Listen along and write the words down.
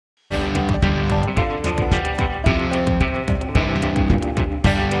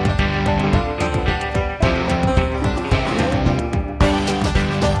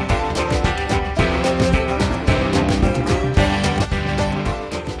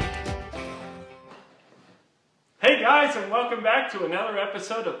Hey guys, and welcome back to another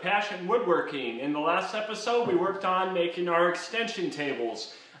episode of Passion Woodworking. In the last episode, we worked on making our extension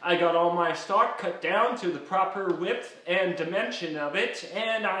tables. I got all my stock cut down to the proper width and dimension of it,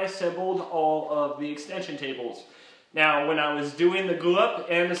 and I assembled all of the extension tables. Now, when I was doing the glue up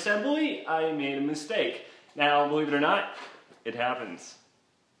and assembly, I made a mistake. Now, believe it or not, it happens.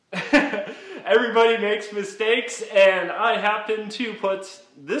 Everybody makes mistakes, and I happen to put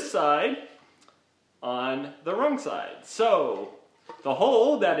this side on the wrong side. So the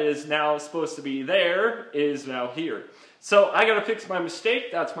hole that is now supposed to be there is now here. So I gotta fix my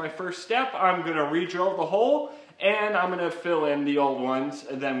mistake. That's my first step. I'm gonna re-drill the hole and I'm gonna fill in the old ones,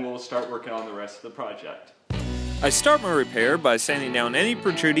 and then we'll start working on the rest of the project. I start my repair by sanding down any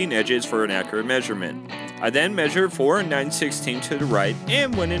protruding edges for an accurate measurement. I then measure 4 9/16 to the right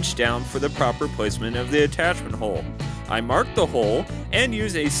and 1 inch down for the proper placement of the attachment hole. I mark the hole and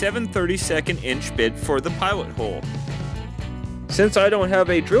use a 7/32 inch bit for the pilot hole. Since I don't have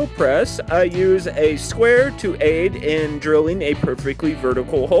a drill press, I use a square to aid in drilling a perfectly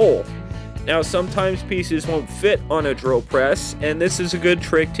vertical hole. Now sometimes pieces won't fit on a drill press, and this is a good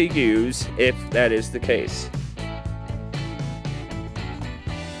trick to use if that is the case.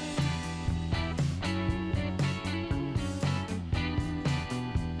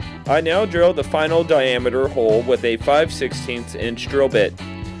 I now drill the final diameter hole with a 5/16 inch drill bit.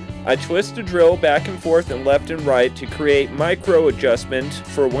 I twist the drill back and forth and left and right to create micro adjustments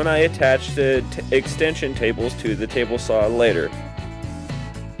for when I attach the extension tables to the table saw later.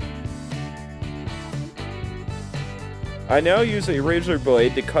 I now use a razor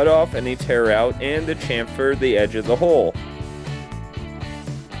blade to cut off any tear out and to chamfer the edge of the hole.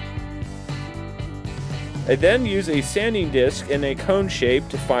 I then use a sanding disc in a cone shape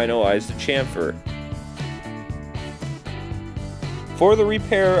to finalize the chamfer. For the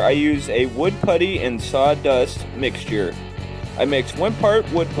repair, I use a wood putty and sawdust mixture. I mix 1 part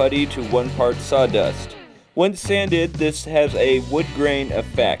wood putty to 1 part sawdust. When sanded, this has a wood grain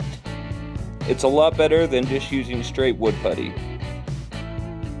effect. It's a lot better than just using straight wood putty.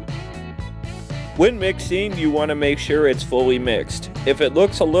 When mixing, you want to make sure it's fully mixed. If it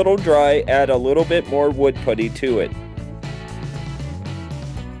looks a little dry, add a little bit more wood putty to it.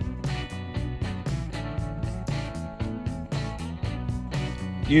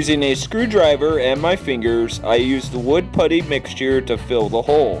 Using a screwdriver and my fingers, I use the wood putty mixture to fill the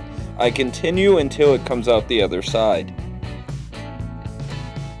hole. I continue until it comes out the other side.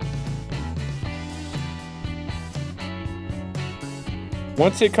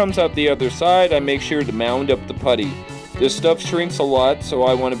 Once it comes out the other side, I make sure to mound up the putty. This stuff shrinks a lot, so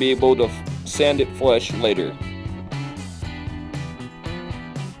I want to be able to sand it flush later.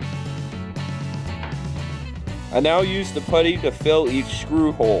 I now use the putty to fill each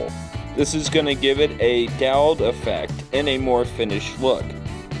screw hole. This is going to give it a doweled effect and a more finished look.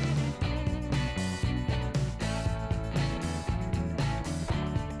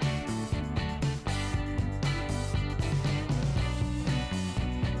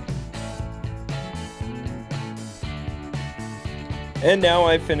 And now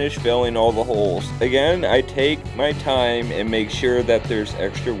I finish filling all the holes. Again, I take my time and make sure that there's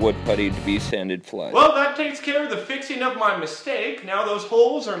extra wood putty to be sanded flush. Well, that takes care of the fixing of my mistake. Now those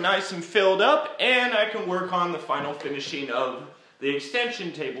holes are nice and filled up, and I can work on the final finishing of the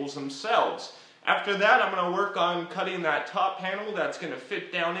extension tables themselves. After that, I'm going to work on cutting that top panel that's going to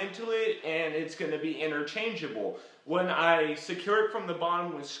fit down into it, and it's going to be interchangeable. When I secure it from the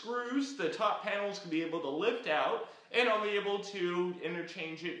bottom with screws, the top panel's going to be able to lift out, and I'll be able to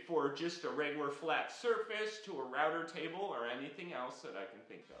interchange it for just a regular flat surface to a router table or anything else that I can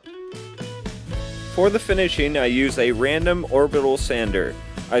think of. For the finishing, I use a random orbital sander.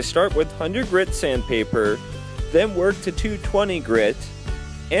 I start with 100 grit sandpaper, then work to 220 grit,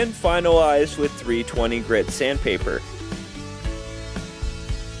 and finalize with 320 grit sandpaper.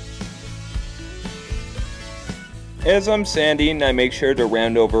 As I'm sanding, I make sure to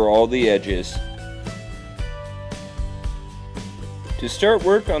round over all the edges. To start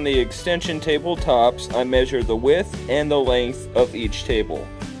work on the extension table tops, I measure the width and the length of each table.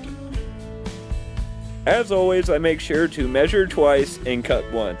 As always, I make sure to measure twice and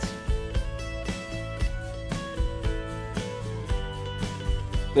cut once.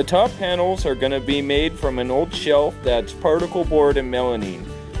 The top panels are going to be made from an old shelf that's particle board and melamine.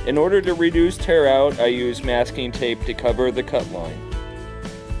 In order to reduce tear out, I use masking tape to cover the cut line.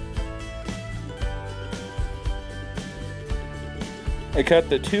 I cut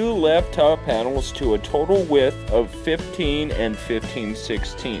the 2 left top panels to a total width of 15 and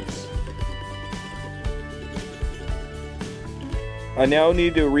 15/16. I now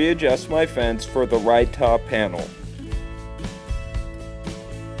need to readjust my fence for the right top panel.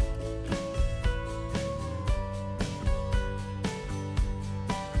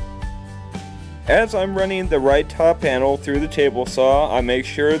 As I'm running the right top panel through the table saw, I make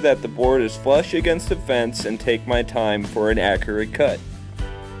sure that the board is flush against the fence and take my time for an accurate cut.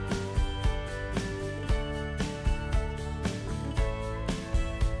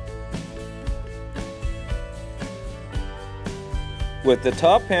 With the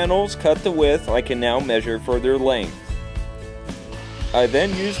top panels cut the width, I can now measure for their length. I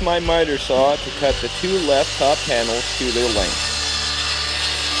then use my miter saw to cut the two left top panels to their length.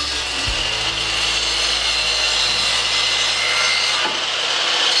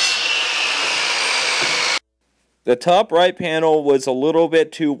 The top right panel was a little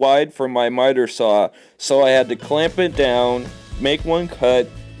bit too wide for my miter saw, so I had to clamp it down, make one cut,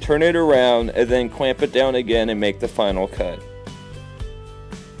 turn it around, and then clamp it down again and make the final cut.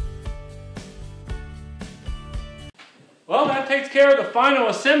 Well, that takes care of the final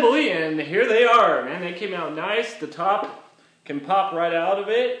assembly, and here they are. Man, they came out nice. The top can pop right out of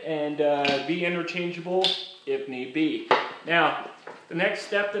it and be interchangeable if need be. Now, the next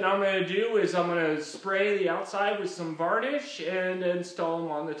step that I'm going to do is I'm going to spray the outside with some varnish and install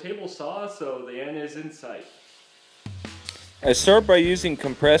them on the table saw so the end is in sight. I start by using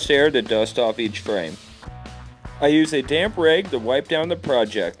compressed air to dust off each frame. I use a damp rag to wipe down the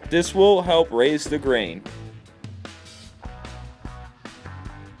project. This will help raise the grain.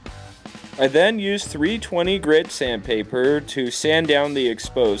 I then use 320 grit sandpaper to sand down the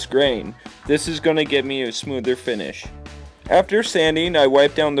exposed grain. This is going to give me a smoother finish. After sanding, I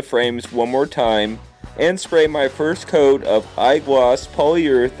wipe down the frames one more time and spray my first coat of high gloss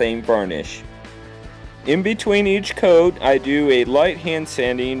polyurethane varnish. In between each coat, I do a light hand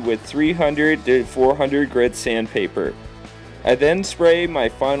sanding with 300 to 400 grit sandpaper. I then spray my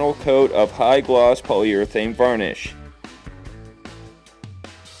final coat of high gloss polyurethane varnish.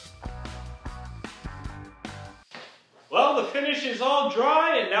 Well, the finish is all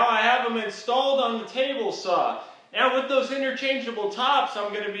dry, and now I have them installed on the table saw. Now with those interchangeable tops,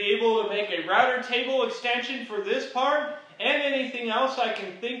 I'm going to be able to make a router table extension for this part and anything else I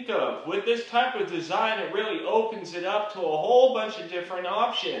can think of. With this type of design, it really opens it up to a whole bunch of different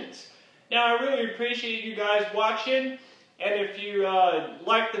options. Now, I really appreciate you guys watching, and if you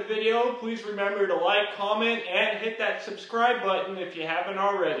liked the video, please remember to like, comment, and hit that subscribe button if you haven't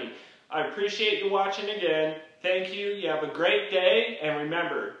already. I appreciate you watching again. Thank you. You have a great day, and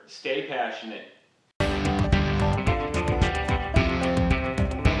remember, stay passionate.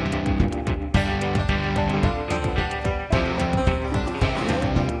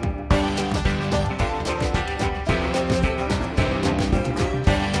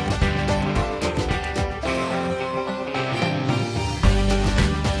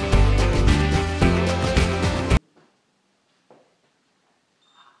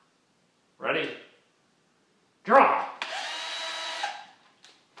 Ready?